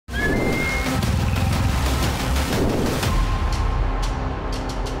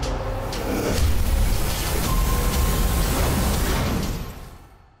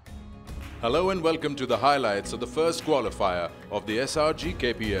Hello and welcome to the highlights of the first qualifier of the SRG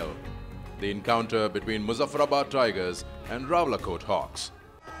KPL, the encounter between Muzaffarabad Tigers and Rawalakot Hawks.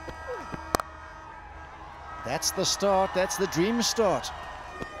 That's the start, that's the dream start.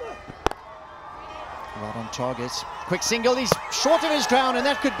 Right on target. Quick single, he's short of his ground, and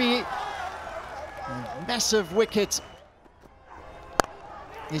that could be a massive wicket.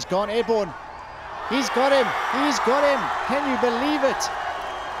 He's gone airborne. He's got him, he's got him. Can you believe it?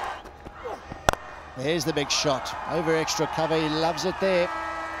 There's the big shot, over extra cover, he loves it there.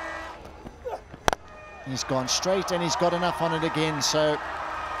 He's gone straight and he's got enough on it again, so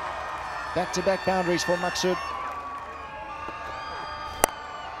back-to-back boundaries for Maksud.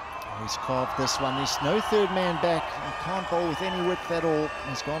 He's carved this one, there's no third man back, he can't bowl with any width at all.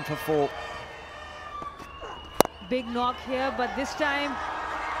 He's gone for 4. Big knock here, but this time,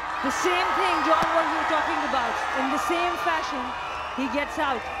 the same thing, John, what you were talking about. In the same fashion, he gets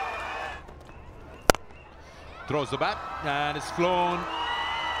out. Throws the bat and it's flown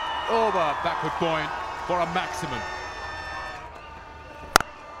over backward point for a maximum.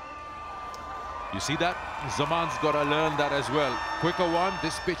 You see that? Zaman's got to learn that as well. Quicker one,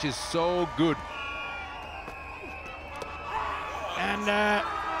 this pitch is so good. And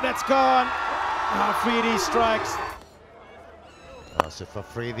that's gone. Afridi strikes. So for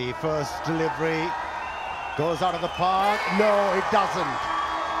Afridi, first delivery goes out of the park. No, it doesn't.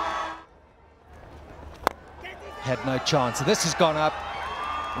 Had no chance. So this has gone up.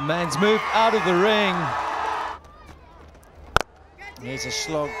 The man's moved out of the ring. There's a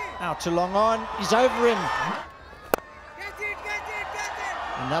slog out to long on. He's over him.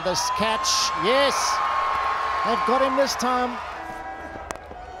 Another catch. Yes. They've got him this time.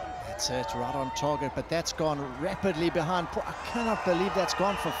 That's it, right on target, but that's gone rapidly behind. I cannot believe that's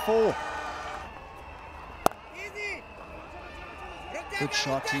gone for 4. Good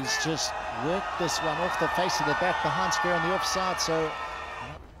shot. He's just worked this one off the face of the bat behind square on the offside. So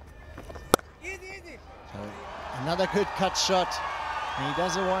another good cut shot. He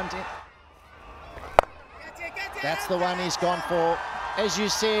doesn't want it. That's the one he's gone for. As you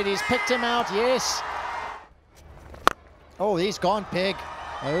said, he's picked him out. Yes. Oh, he's gone big.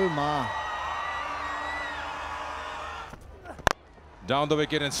 Oh my. Down the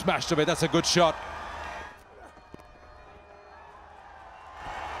wicket and smashed away. That's a good shot.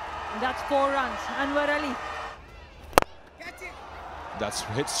 That's 4 runs. Anwar Ali. That's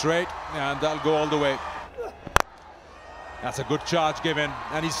hit straight and that'll go all the way. That's a good charge given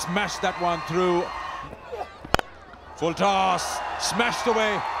and he smashed that one through. Full toss, smashed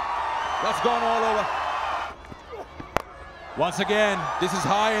away. That's gone all over. Once again, this is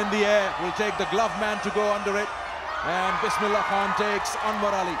high in the air. We'll take the glove man to go under it. And Bismillah Khan takes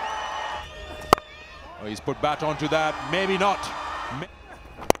Anwar Ali. Oh, he's put bat onto that. Maybe not.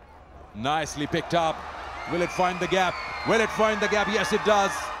 Nicely picked up. Will it find the gap? Will it find the gap? Yes, it does.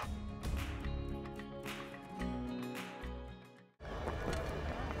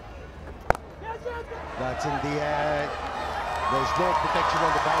 That's in the air. There's no protection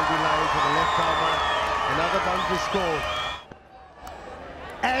on the boundary line for the left armer. Another boundary score.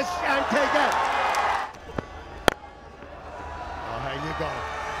 And take it. Oh, here you go.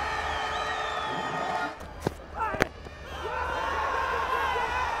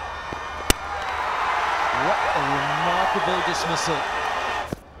 What a remarkable dismissal.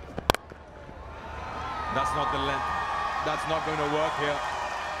 That's not the length. That's not going to work here.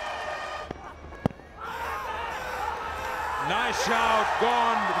 Nice shout,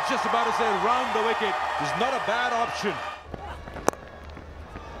 gone. It's just about to say round the wicket. It's not a bad option.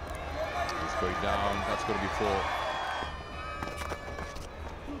 He's going down. That's going to be 4.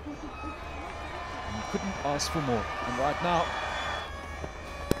 You couldn't ask for more. And right now,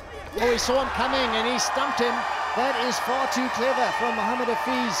 Oh, he saw him coming and he stumped him. That is far too clever from Mohammed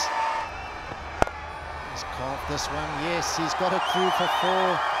Hafiz. He's carved this one. Yes, he's got it through for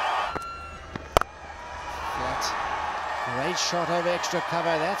 4. Flat. Great shot over extra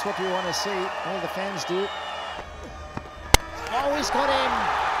cover. That's what we want to see. All the fans do. Oh, he's got him.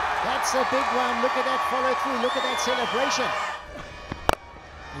 That's a big one. Look at that follow through. Look at that celebration.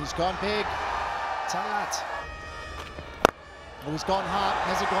 He's gone big. Talat. Oh, he's gone hard.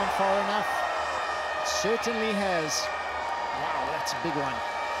 Has it gone far enough? It certainly has. Wow, that's a big one.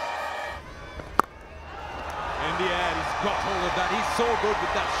 In the air, he's got hold of that. He's so good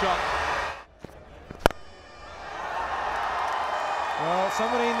with that shot. Well,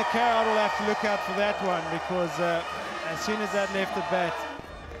 somebody in the crowd will have to look out for that one, because as soon as that left the bat.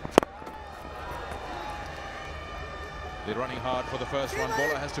 They're running hard for the first one.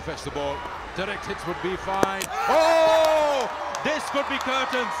 Bowler has to fetch the ball. Direct hits would be fine. Oh! This could be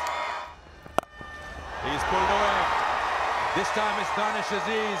curtains. He's pulled away. This time it's Danish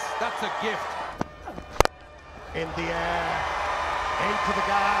Aziz. That's a gift. In the air, into the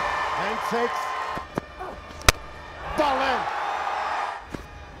gap, and 6. Bowling.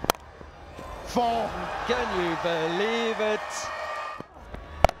 4. Can you believe it?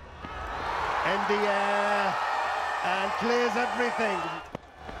 In the air, and clears everything.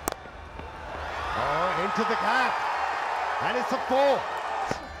 Oh, into the gap, and it's a 4.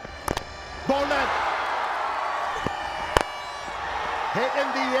 Bowling. Hit in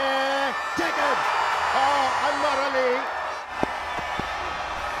the air, taken. Oh, Anwar Ali.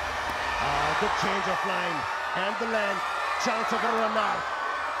 Good change of line and the length. Chance of a run out.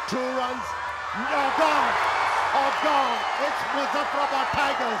 2 runs. No, gone. Oh, gone. It's Muzaffarabad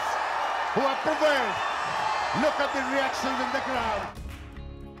Tigers who have prevailed. Look at the reactions in the ground.